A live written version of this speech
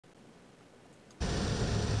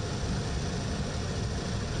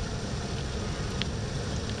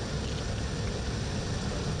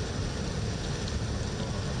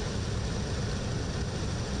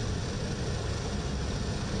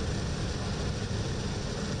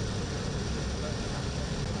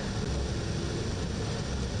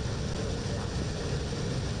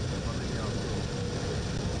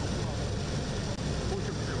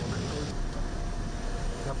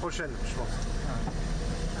prochaine, je pense.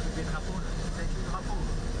 Avec des drapeaux, là. C'est avec des drapeaux.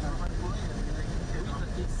 Oui, parce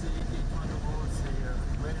que c'est les territoires nouveaux, c'est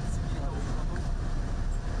ouais, c'est qui les drapeaux.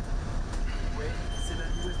 Ouais, c'est la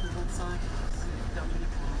US 95, c'est terminé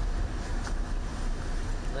pour nous.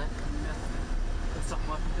 Ouais, merci. On se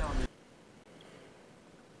revoit plus tard. Mais...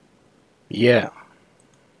 Yeah.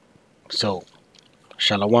 So,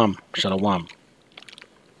 Shalom, Shalom.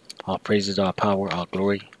 All praises, all power, all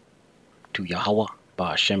glory to Yahweh,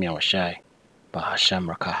 Ba'ashem Yahushai, Ba'ashem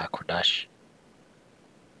Rakaha Kodash.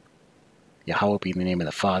 Yahweh being the name of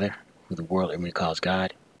the Father, who the world inwardly calls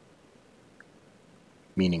God,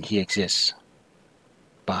 meaning He exists.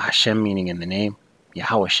 Ba'ashem meaning in the name,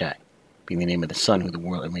 Yahushai being the name of the Son, who the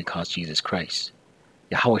world inwardly calls Jesus Christ.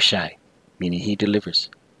 Yahushai meaning He delivers,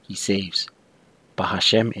 He saves.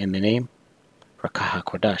 Ba'ashem in the name, Rakaha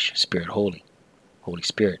Kodash, Spirit Holy, Holy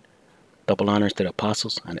Spirit. Double honors to the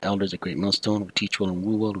apostles and elders of Great Millstone, who teach well and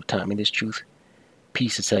woo well, who taught me this truth.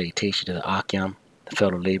 Peace and salutation to the Akyam, the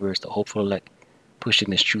fellow laborers, the hopeful elect,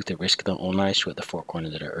 pushing this truth at risk of their own lives throughout the four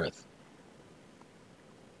corners of the earth.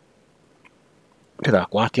 To the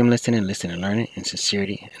Akwatium, listen and learn it in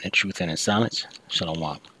sincerity and in truth and in silence.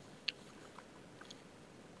 Shalom.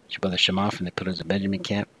 It's your brother Shema from the Pillars of Benjamin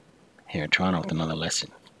Camp, here in Toronto with another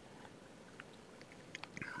lesson.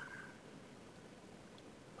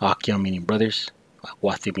 Akyam meaning brothers,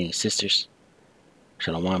 Akwatium meaning sisters,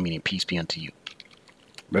 Shalom meaning peace be unto you.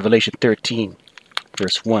 Revelation 13,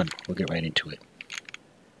 verse 1, we'll get right into it.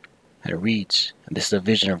 And it reads, and this is a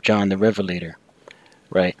vision of John the Revelator,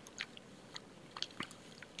 right?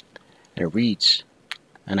 And it reads,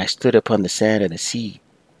 and I stood upon the sand of the sea,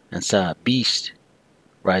 and saw a beast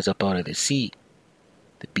rise up out of the sea,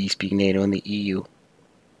 the beast being NATO and the EU,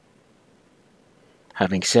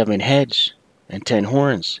 having 7 heads and 10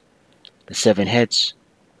 horns. The 7 heads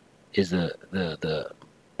is the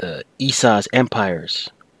Esau's empires,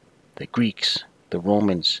 the Greeks, the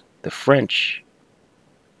Romans, the French,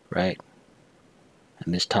 right?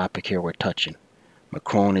 And this topic here we're touching.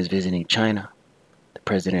 Macron is visiting China. The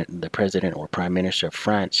president or prime minister of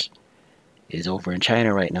France is over in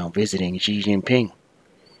China right now visiting Xi Jinping.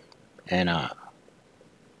 And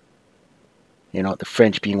the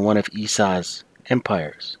French being one of Esau's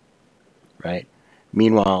empires, right?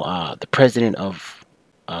 Meanwhile, the president of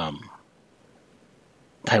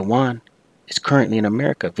Taiwan is currently in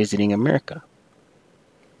America, visiting America.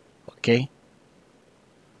 Okay?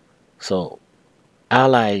 So,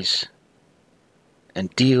 allies and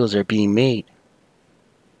deals are being made.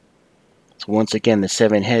 So once again, the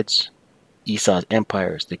 7 heads, Esau's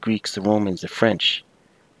empires, the Greeks, the Romans, the French,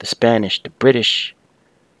 the Spanish, the British,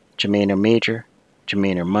 Germaner Major,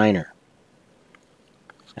 Germaner Minor.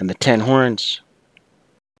 And the 10 horns,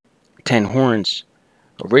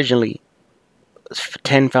 originally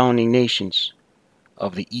 10 founding nations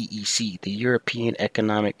of the EEC, the European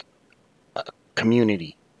Economic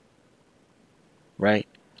Community, right?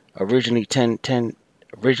 Originally 10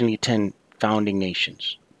 founding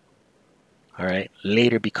nations, all right?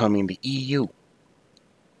 Later becoming the EU.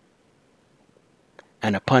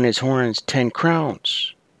 And upon his horns 10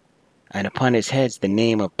 crowns, and upon his heads the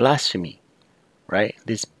name of blasphemy, right?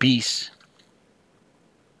 This beast,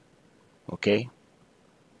 okay?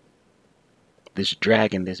 This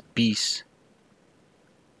dragon, this beast,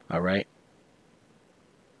 all right?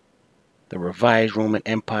 The revised Roman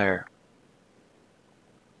Empire,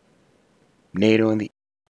 NATO and the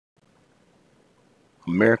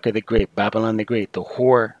America the Great, Babylon the Great, the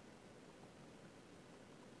whore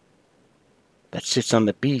that sits on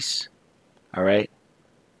the beast, all right?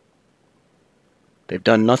 They've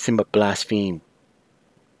done nothing but blaspheme.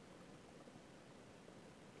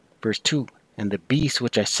 Verse 2, and the beast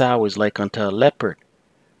which I saw was like unto a leopard,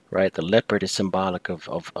 right? The leopard is symbolic of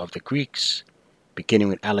the Greeks, beginning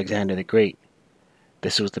with Alexander the Great.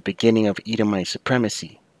 This was the beginning of Edomite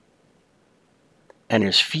supremacy. And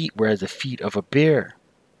his feet were as the feet of a bear.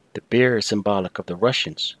 The bear is symbolic of the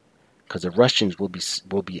Russians, because the Russians will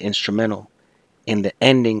be instrumental in the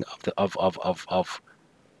ending of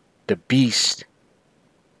the beast,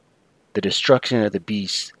 the destruction of the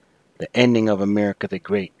beast, the ending of America the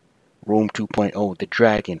Great, Rome 2.0, the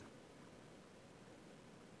dragon,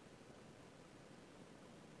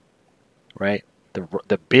 right?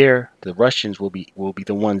 The bear, the Russians will be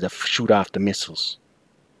the ones that shoot off the missiles.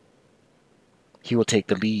 He will take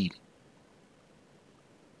the lead.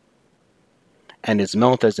 And his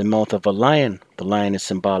mouth as the mouth of a lion. The lion is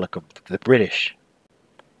symbolic of the British.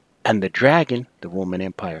 And the dragon, the Roman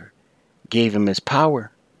Empire, gave him his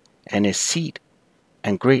power and his seat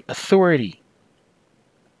and great authority.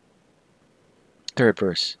 3rd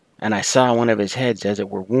verse, And I saw one of his heads as it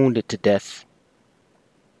were wounded to death,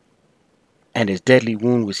 and his deadly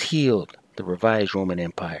wound was healed, the revised Roman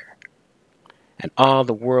Empire. And all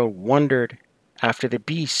the world wondered after the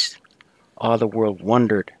beast. All the world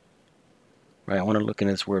wondered. Right? I want to look in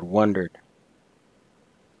this word wondered.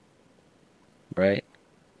 Right?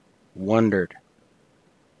 Wondered.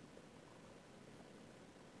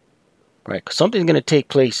 Right? 'Cause something's going to take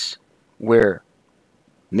place where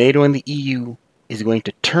NATO and the EU is going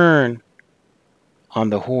to turn on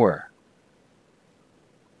the whore.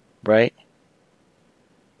 Right?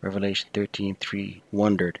 Revelation 13:3,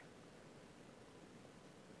 wondered.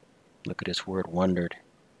 Look at this word wondered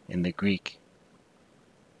in the Greek.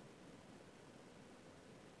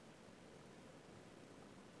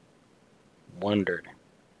 Wondered.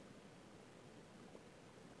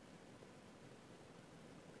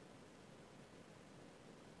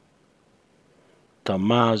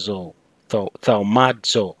 Thaumazo.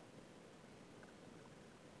 Thaumazo.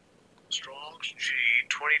 Strong's G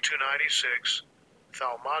 2296.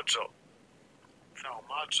 Thaumazo.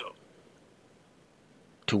 Thaumazo.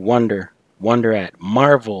 To wonder. Wonder at.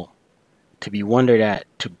 Marvel. To be wondered at.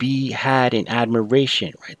 To be had in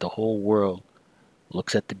admiration. Right? The whole world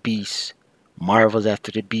looks at the beast. Marvels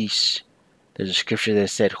after the beast. There's a scripture that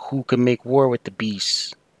said, who can make war with the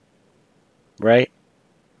beast? Right?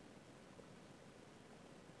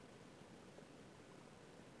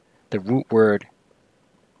 The root word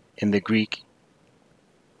in the Greek.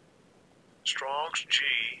 Strong's G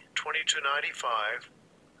 2295.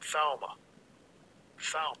 Thalma.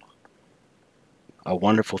 Thalma. A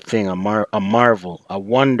wonderful thing, a marvel, a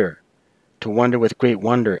wonder. To wonder with great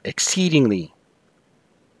wonder, exceedingly.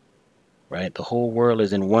 Right? The whole world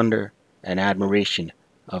is in wonder and admiration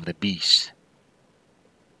of the beast.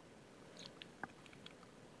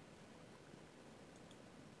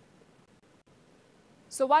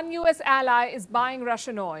 So one US ally is buying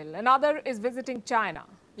Russian oil, another is visiting China.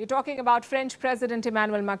 We're talking about French President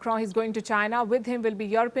Emmanuel Macron. He's going to China. With him will be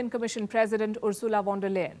European Commission President Ursula von der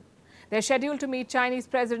Leyen. They're scheduled to meet Chinese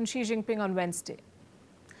President Xi Jinping on Wednesday.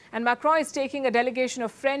 And Macron is taking a delegation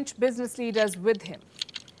of French business leaders with him,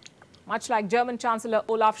 much like German Chancellor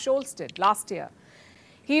Olaf Scholz did last year.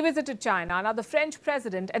 He visited China. Now the French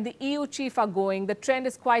president and the EU chief are going. The trend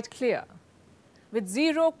is quite clear. With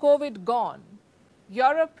zero COVID gone,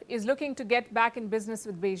 Europe is looking to get back in business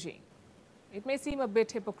with Beijing. It may seem a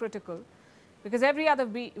bit hypocritical because every other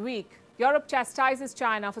week, Europe chastises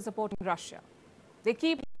China for supporting Russia. They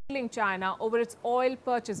keep blaming China over its oil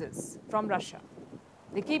purchases from Russia.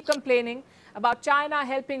 They keep complaining about China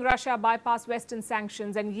helping Russia bypass Western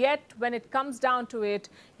sanctions, and yet when it comes down to it,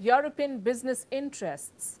 European business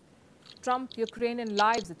interests trump Ukrainian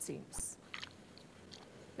lives, it seems.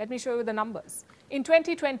 Let me show you the numbers. In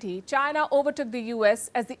 2020, China overtook the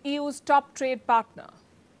US as the EU's top trade partner.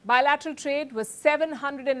 Bilateral trade was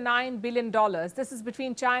 $709 billion. This is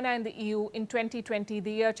between China and the EU in 2020,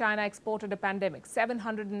 the year China exported a pandemic,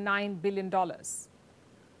 $709 billion.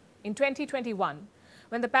 In 2021,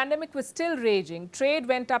 when the pandemic was still raging, trade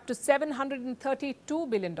went up to $732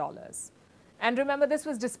 billion. And remember, this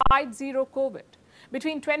was despite zero COVID.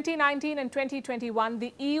 Between 2019 and 2021,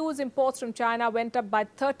 the EU's imports from China went up by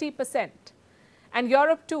 30%. And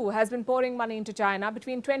Europe, too, has been pouring money into China.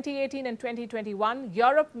 Between 2018 and 2021,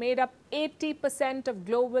 Europe made up 80% of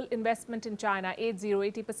global investment in China,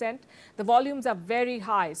 80%. The volumes are very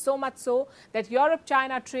high, so much so that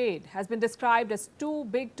Europe-China trade has been described as too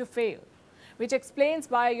big to fail, which explains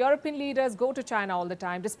why European leaders go to China all the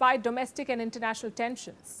time, despite domestic and international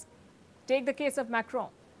tensions. Take the case of Macron.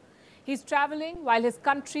 He's traveling while his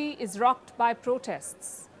country is rocked by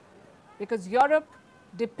protests because Europe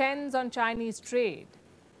depends on Chinese trade.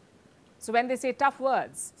 So when they say tough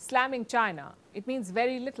words, slamming China, it means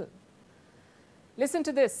very little. Listen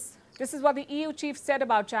to this. This is what the EU chief said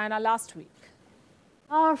about China last week.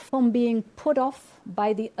 Far from being put off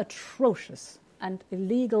by the atrocious and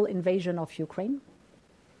illegal invasion of Ukraine,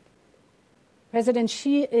 President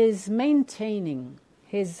Xi is maintaining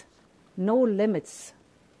his no-limits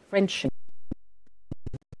friendship.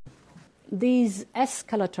 These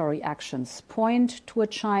escalatory actions point to a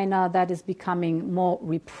China that is becoming more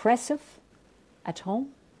repressive at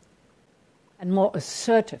home and more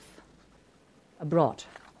assertive abroad.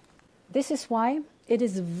 This is why it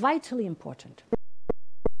is vitally important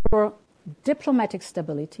for diplomatic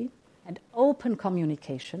stability and open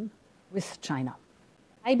communication with China.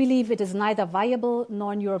 I believe it is neither viable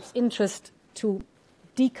nor in Europe's interest to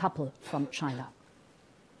decouple from China.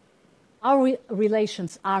 Our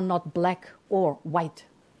relations are not black or white,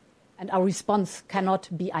 and our response cannot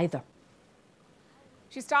be either.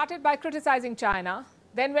 She started by criticizing China,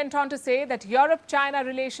 Then went on to say that Europe-China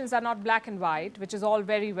relations are not black and white, which is all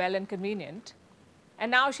very well and convenient.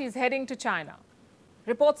 And now she's heading to China.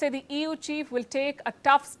 Reports say the EU chief will take a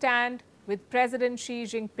tough stand with President Xi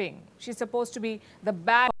Jinping. She's supposed to be the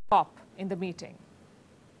bad cop in the meeting,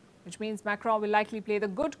 which means Macron will likely play the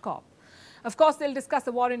good cop. Of course, they'll discuss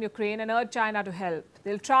the war in Ukraine and urge China to help.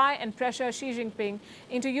 They'll try and pressure Xi Jinping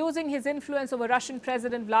into using his influence over Russian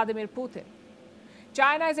President Vladimir Putin.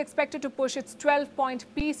 China is expected to push its 12-point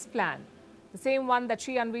peace plan, the same one that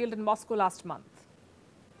Xi unveiled in Moscow last month.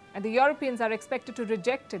 And the Europeans are expected to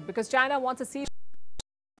reject it because China wants to see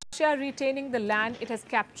Russia retaining the land it has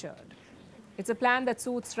captured. It's a plan that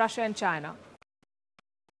suits Russia and China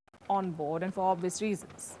on board, and for obvious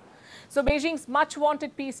reasons. So Beijing's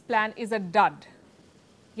much-wanted peace plan is a dud.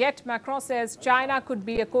 Yet Macron says China could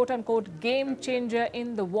be a quote-unquote game changer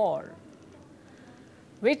in the war.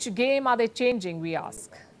 Which game are they changing, we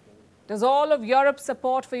ask? Does all of Europe's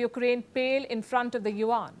support for Ukraine pale in front of the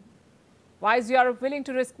yuan? Why is Europe willing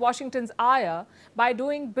to risk Washington's ire by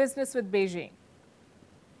doing business with Beijing?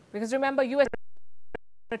 Because remember, US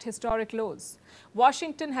at historic lows.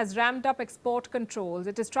 Washington has ramped up export controls.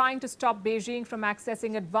 It is trying to stop Beijing from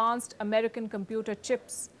accessing advanced American computer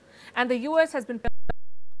chips. And the US has been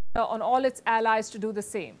pressing on all its allies to do the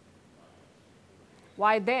same.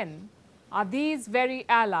 Why then are these very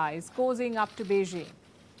allies cozying up to Beijing?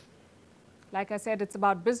 Like I said, it's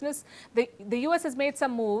about business. The US has made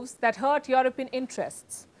some moves that hurt European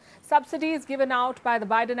interests. Subsidies given out by the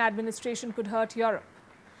Biden administration could hurt Europe.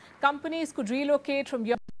 Companies could relocate from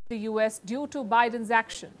Europe to the US due to Biden's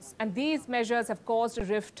actions. And these measures have caused a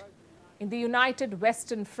rift in the united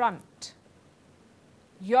Western Front.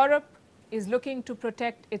 Europe is looking to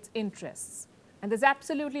protect its interests. And there's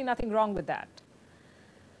absolutely nothing wrong with that.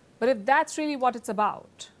 But if that's really what it's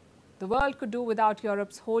about, the world could do without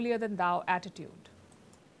Europe's holier-than-thou attitude.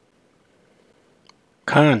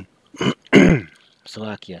 Khan,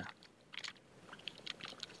 Slovakia,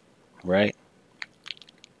 right?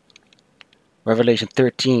 Revelation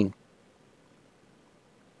 13,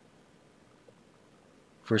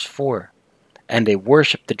 verse 4. And they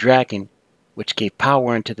worshipped the dragon, which gave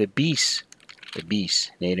power unto the beast,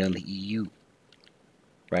 named on the EU,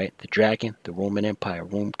 right? The dragon, the Roman Empire,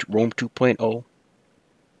 Rome 2.0.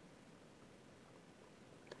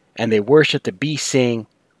 And they worshipped the beast, saying,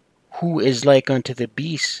 who is like unto the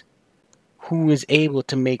beast? Who is able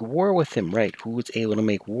to make war with him, right? Who is able to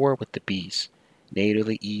make war with the beast? NATO,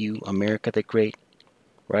 the EU, America the Great,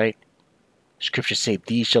 right? Scriptures say,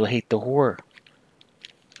 these shall hate the whore.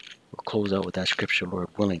 We'll close out with that scripture, Lord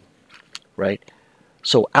willing, right?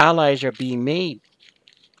 So allies are being made,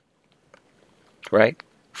 right?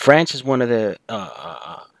 France is one of the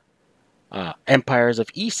empires of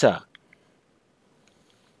Esau.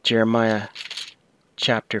 Jeremiah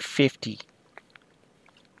chapter 50,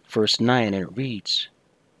 verse 9, and it reads,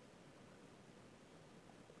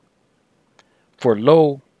 for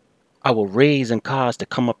lo, I will raise and cause to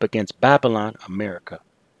come up against Babylon, America,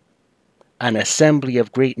 an assembly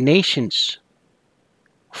of great nations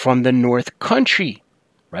from the north country,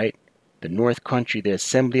 right? The north country, the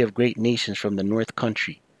assembly of great nations from the north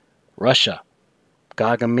country, Russia,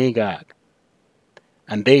 Gog and Magog.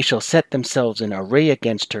 And they shall set themselves in array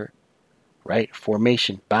against her, right?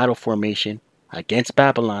 Formation, battle formation against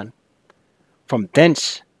Babylon. From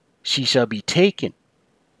thence she shall be taken.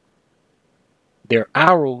 Their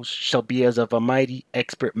arrows shall be as of a mighty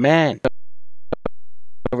expert man.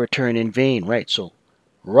 Return in vain, right? So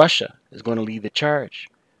Russia is going to lead the charge.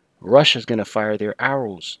 Russia is going to fire their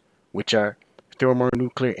arrows, which are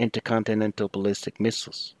thermonuclear intercontinental ballistic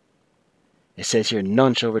missiles. It says here,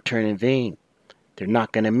 none shall return in vain. They're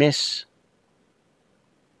not going to miss.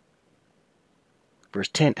 Verse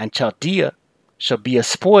 10, and Chaldea shall be a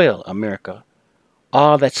spoil, America.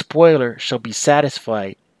 All that spoiler shall be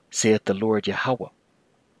satisfied, saith the Lord Yahweh.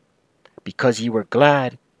 Because ye were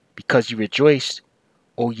glad, because ye rejoiced,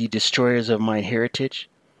 O ye destroyers of mine heritage.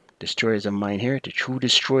 Destroyers of mine heritage. Who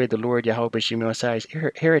destroyed the Lord Yahweh B'Shem Yosai's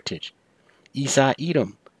heritage? Esau,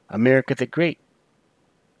 Edom, America the Great,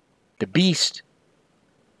 the beast.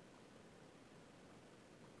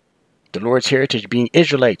 The Lord's heritage being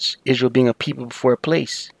Israelites, Israel being a people before a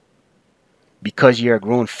place. Because ye are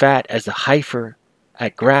grown fat as the heifer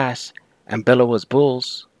at grass, and bellow as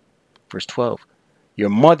bulls. Verse 12. Your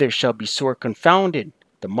mother shall be sore confounded.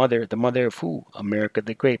 The mother of who? America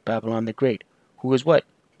the Great, Babylon the Great. Who is what?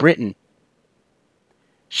 Britain.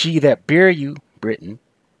 She that bare you, Britain,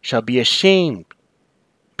 shall be ashamed.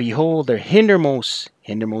 Behold, the hindermost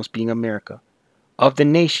being America, of the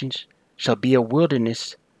nations shall be a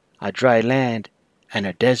wilderness, a dry land, and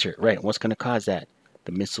a desert. Right, what's going to cause that?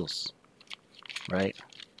 the missiles, right?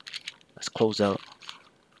 Let's close out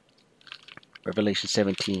Revelation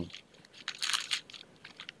 17,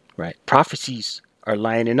 right? Prophecies are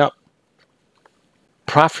lining up.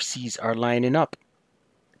 Prophecies are lining up.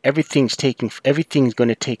 Everything's going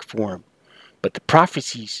to take form. But the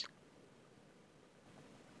prophecies,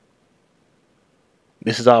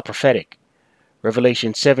 this is all prophetic.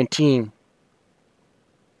 Revelation 17,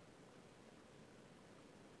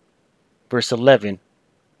 verse 11.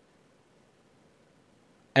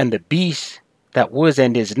 And the beast that was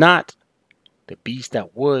and is not, the beast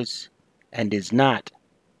that was and is not,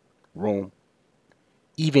 Rome,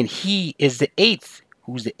 even he is the eighth.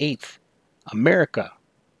 Who's the eighth? America.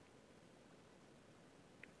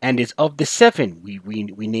 And is of the seven. We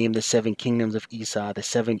name the seven kingdoms of Esau, the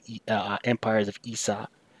seven empires of Esau.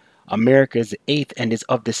 America is the eighth and is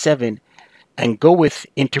of the seven, and goeth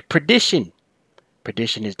into perdition.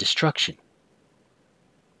 Perdition is destruction,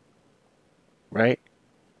 right?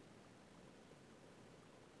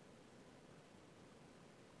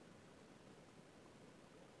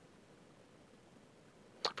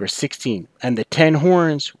 Verse 16, and the 10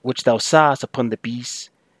 horns which thou sawest upon the beast,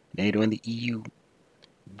 NATO and the EU,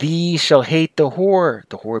 these shall hate the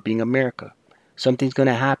whore being America. Something's going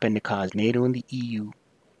to happen to cause NATO and the EU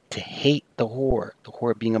to hate the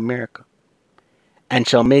whore being America, and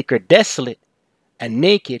shall make her desolate and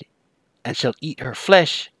naked, and shall eat her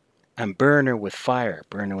flesh, and burn her with fire.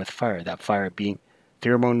 Burn her with fire. That fire being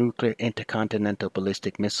thermonuclear intercontinental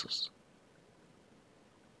ballistic missiles.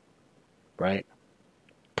 Right?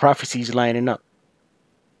 Prophecies lining up.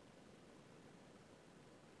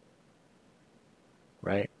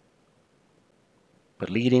 Right? But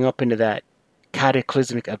leading up into that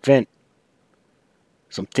cataclysmic event,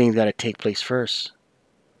 some things got to take place first.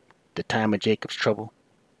 The time of Jacob's trouble,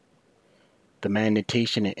 the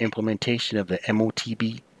mandation and implementation of the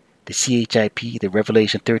MOTB, the CHIP, the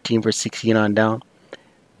Revelation 13 verse 16 on down.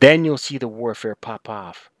 Then you'll see the warfare pop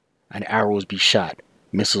off, and arrows be shot,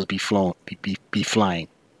 missiles be flown, be flying.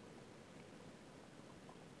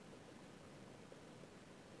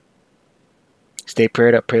 Stay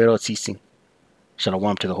prayed up, pray without ceasing.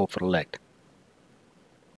 Shalom to the hopeful elect.